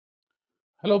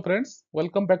Hello friends,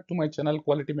 welcome back to my channel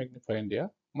Quality Magnify India.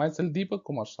 Myself Deepak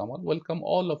Kumar Samal. Welcome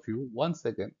all of you once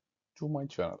again to my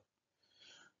channel.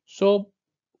 So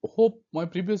hope my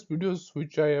previous videos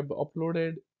which I have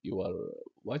uploaded, you are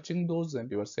watching those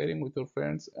and you are sharing with your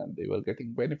friends and they were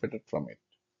getting benefited from it.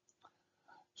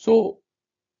 So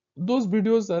those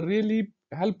videos are really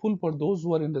helpful for those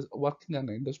who are in the working in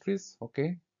the industries,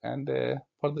 okay, and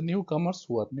for the newcomers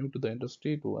who are new to the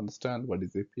industry to understand what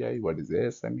is API, what is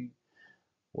ASME,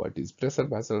 what is pressure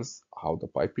vessels, how the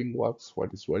piping works,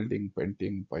 what is welding,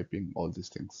 painting, piping, all these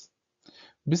things.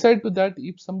 Beside to that,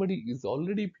 if somebody is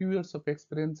already few years of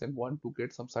experience and want to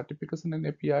get some certification in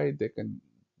API, they can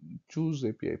choose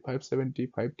API 570,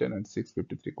 510 and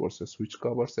 653 courses, which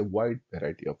covers a wide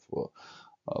variety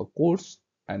of course,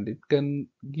 and it can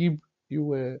give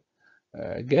you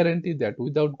a guarantee that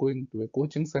without going to a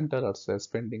coaching center or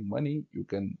spending money, you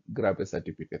can grab a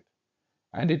certificate.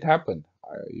 And it happened.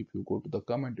 If you go to the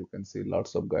comment, you can see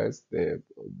lots of guys, they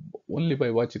only by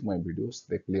watching my videos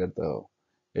they clear the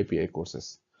API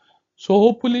courses. So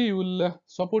hopefully you will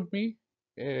support me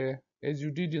uh, as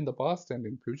you did in the past and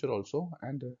in future also.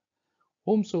 And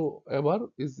whomsoever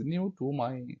is new to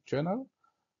my channel,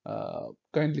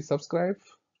 kindly subscribe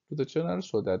to the channel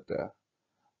so that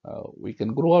we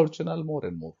can grow our channel more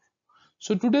and more.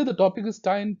 So today the topic is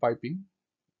tie-in piping.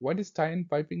 What is tie-in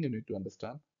piping? You need to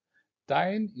understand.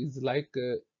 Tie-in is like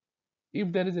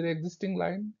if there is an existing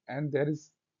line and there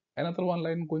is another one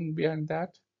line going behind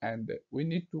that, and we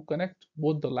need to connect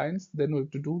both the lines, then we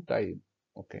have to do tie-in.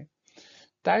 Okay.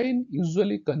 Tie-in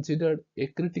usually considered a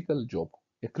critical job,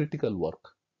 a critical work.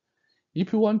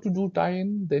 If you want to do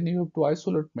tie-in, then you have to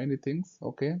isolate many things,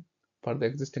 okay, for the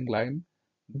existing line.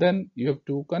 Then you have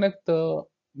to connect the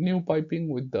new piping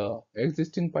with the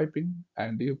existing piping,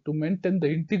 and you have to maintain the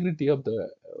integrity of the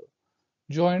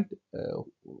joint,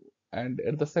 and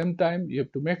at the same time you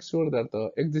have to make sure that the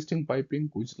existing piping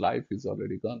which life is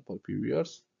already gone for a few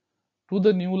years to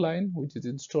the new line which is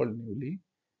installed newly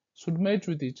should match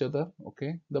with each other,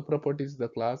 okay, the properties, the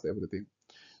class, everything.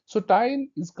 So tie-in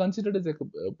is considered as a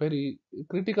very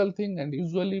critical thing, and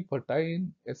usually for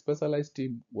tie-in a specialized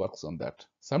team works on that.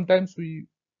 Sometimes we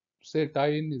say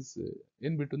tie-in is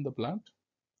in between the plant.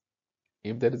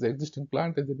 If there is an existing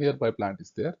plant and the nearby plant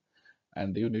is there,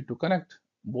 and you need to connect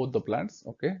both the plants,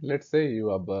 okay, let's say you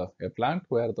have a plant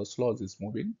where the sludge is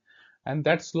moving, and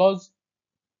that sludge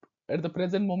at the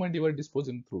present moment you are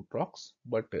disposing through trucks,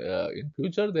 but in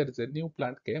future there is a new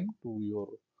plant came to your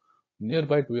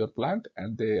nearby to your plant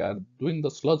and they are doing the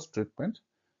sludge treatment.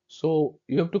 So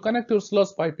you have to connect your sludge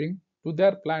piping to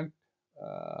their plant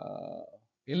uh,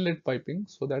 inlet piping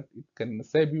so that it can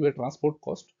save you a transport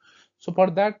cost. So for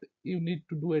that you need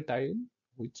to do a tie-in,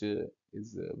 which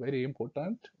is a very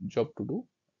important job to do,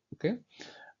 okay.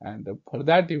 And for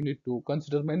that you need to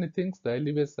consider many things: the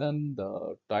elevation,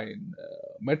 the tie-in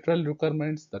material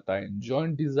requirements, the tie-in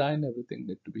joint design, everything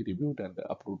need to be reviewed and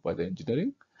approved by the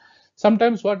engineering.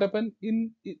 Sometimes what happen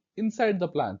inside the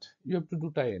plant you have to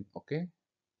do tie-in, okay.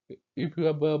 If you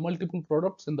have multiple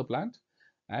products in the plant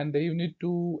and you need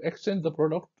to exchange the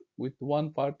product with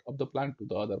one part of the plant to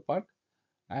the other part,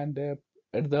 and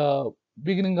at the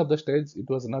beginning of the stage it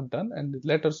was not done, and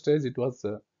later stage it was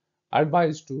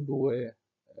advised to do a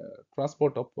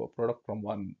transport of product from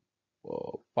one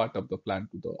part of the plant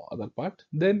to the other part,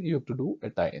 then you have to do a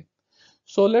tie-in.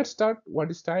 So let's start.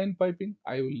 What is tie-in piping?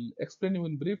 I will explain you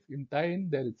in brief. In tie-in,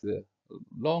 there is a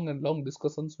long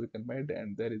discussions we can make,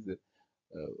 and there is a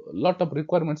lot of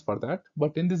requirements for that.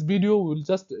 But in this video, we will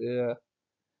just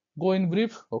go in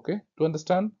brief, okay, to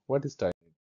understand what is tie-in.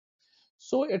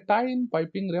 So a tie-in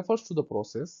piping refers to the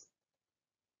process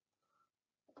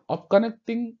of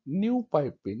connecting new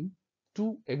piping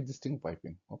to existing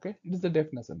piping. Okay, it is the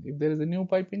definition. If there is a new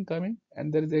piping coming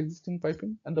and there is existing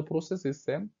piping, and the process is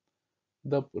same,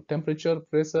 the temperature,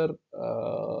 pressure,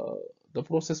 the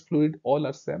process fluid, all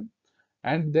are same,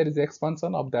 and there is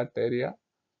expansion of that area.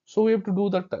 So we have to do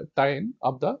the tie-in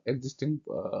of the existing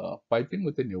piping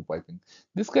with the new piping.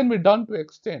 This can be done to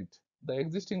extend the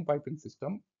existing piping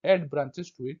system, add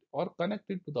branches to it, or connect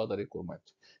it to the other equipment.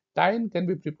 Tie-in can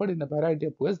be prepared in a variety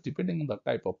of ways depending on the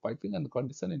type of piping and the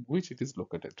condition in which it is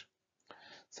located.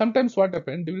 Sometimes what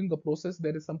happens during the process,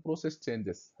 there is some process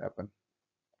changes happen.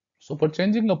 So for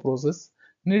changing a process,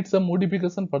 need some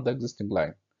modification for the existing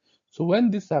line. So when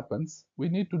this happens, we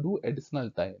need to do additional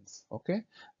tie-ins. Okay,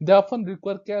 they often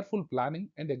require careful planning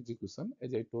and execution,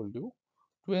 as I told you,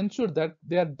 to ensure that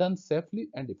they are done safely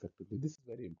and effectively. This is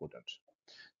very important.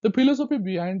 The philosophy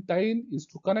behind tie-in is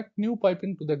to connect new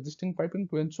piping to the existing piping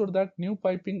to ensure that new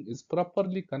piping is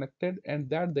properly connected and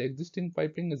that the existing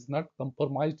piping is not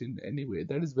compromised in any way.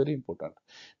 That is very important,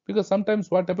 because sometimes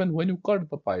what happens when you cut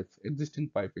the pipe, existing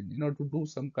piping, in order to do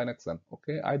some connection,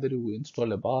 okay, either you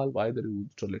install a valve, either you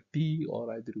install a T,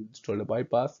 or either you install a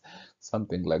bypass,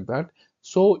 something like that.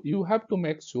 So you have to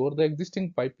make sure the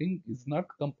existing piping is not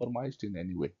compromised in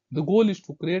any way. The goal is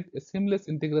to create a seamless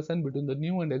integration between the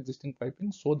new and existing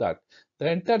piping so that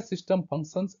the entire system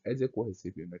functions as a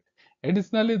cohesive unit.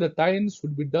 Additionally, the tie-in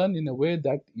should be done in a way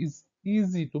that is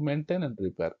easy to maintain and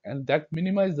repair and that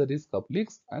minimize the risk of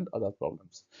leaks and other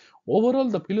problems. Overall,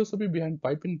 the philosophy behind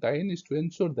piping tie-in is to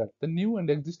ensure that the new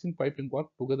and existing piping work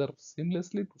together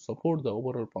seamlessly to support the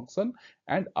overall function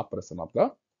and operation of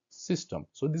the system.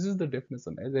 So this is the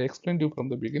definition as I explained you from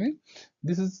the beginning.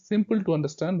 This is simple to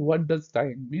understand what does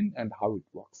tie-in mean and how it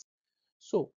works.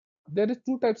 So there is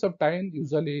two types of tie-in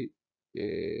usually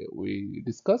we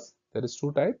discuss. There is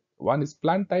two types. One is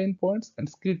plant tie-in points and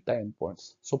skid tie-in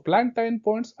points. So plant tie-in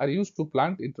points are used to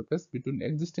plant interface between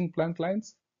existing plant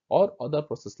lines or other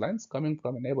process lines coming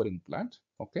from a neighboring plant.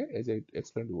 Okay, as I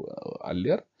explained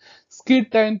earlier.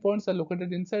 Skid tie-in points are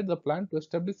located inside the plant to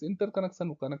establish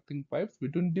interconnection connecting pipes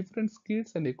between different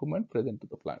skids and equipment present to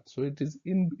the plant. So it is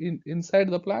inside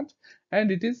the plant and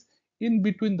it is in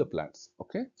between the plants.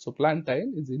 Okay, so plant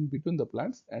tie-in is in between the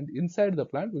plants and inside the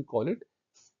plant we call it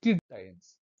skid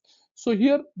tie-ins. So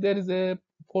here there is a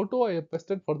photo I have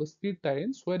pasted for the skid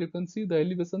tie-ins where you can see the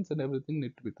elevations and everything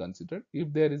need to be considered.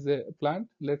 If there is a plant,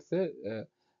 let's say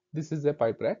this is a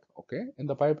pipe rack. Okay, in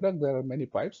the pipe rack there are many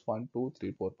pipes, 1, 2,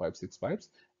 3, 4, 5, 6 pipes,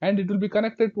 and it will be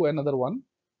connected to another one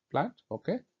plant.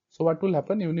 Okay, so what will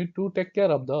happen? You need to take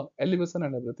care of the elevation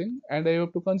and everything, and you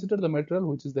have to consider the material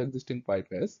which is the existing pipe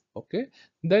has. Okay,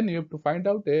 then you have to find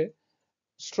out a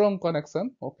strong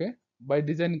connection, okay, by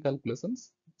designing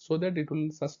calculations so that it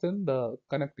will sustain the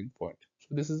connecting point. So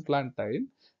this is plant tie-in,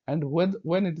 and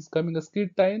when it is coming a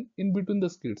skid tie-in in between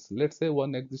the skids, let's say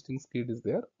one existing skid is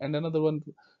there and another one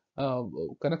uh,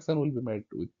 connection will be made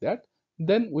with that,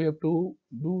 then we have to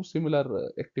do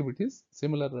similar activities,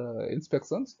 similar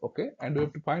inspections, okay, and we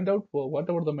have to find out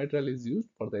whatever the material is used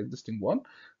for the existing one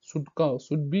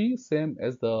should be same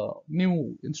as the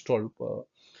new installed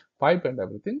pipe and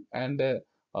everything, and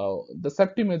the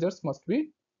safety measures must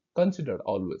be considered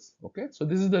always. Okay, so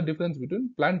this is the difference between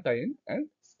plant tie-in and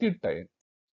skid tie-in.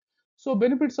 So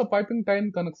benefits of piping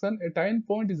tie-in connection: a tie-in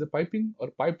point is a piping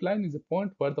or pipeline is a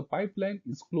point where the pipeline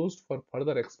is closed for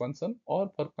further expansion or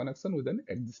for connection with an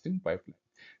existing pipeline.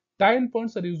 Tie-in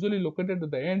points are usually located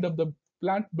at the end of the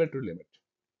plant battery limit.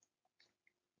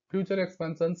 Future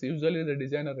expansions usually the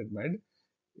designer had made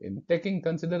in taking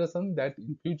consideration that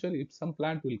in future if some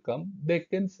plant will come, they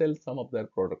can sell some of their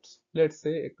products. Let's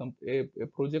say a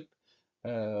project,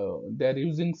 they are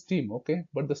using steam, okay,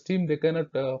 but the steam they cannot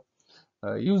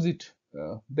use it,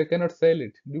 they cannot sell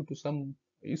it due to some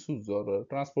issues or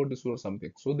transport issue or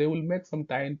something, so they will make some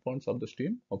tie-in points of the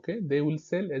steam. Okay, they will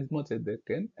sell as much as they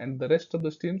can and the rest of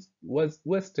the steams was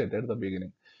wasted at the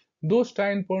beginning. Those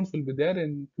tie-in points will be there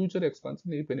in future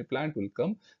expansion. If any plant will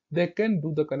come, they can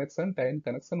do the connection, tie-in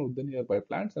connection with the nearby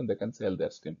plants and they can sell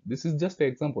their steam. This is just an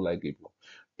example I give you.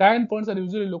 Tie-in points are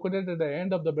usually located at the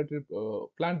end of the battery,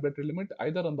 plant battery limit,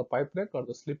 either on the pipe rack or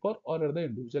the slipper or at the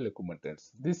individual equipment ends.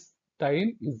 This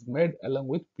tie-in is made along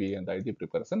with PA and ID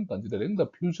preparation considering the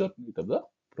future need of the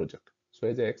project. So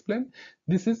as I explained,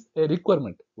 this is a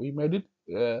requirement. We made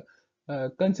it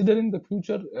considering the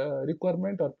future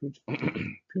requirement or future,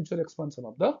 future expansion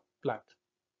of the plant.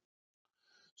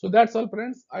 So that's all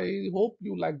friends. I hope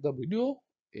you like the video,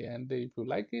 and if you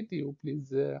like it, you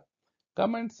please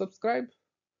comment, subscribe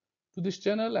to this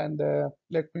channel, and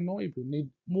let me know if you need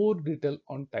more detail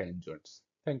on tie-in joints.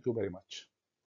 Thank you very much.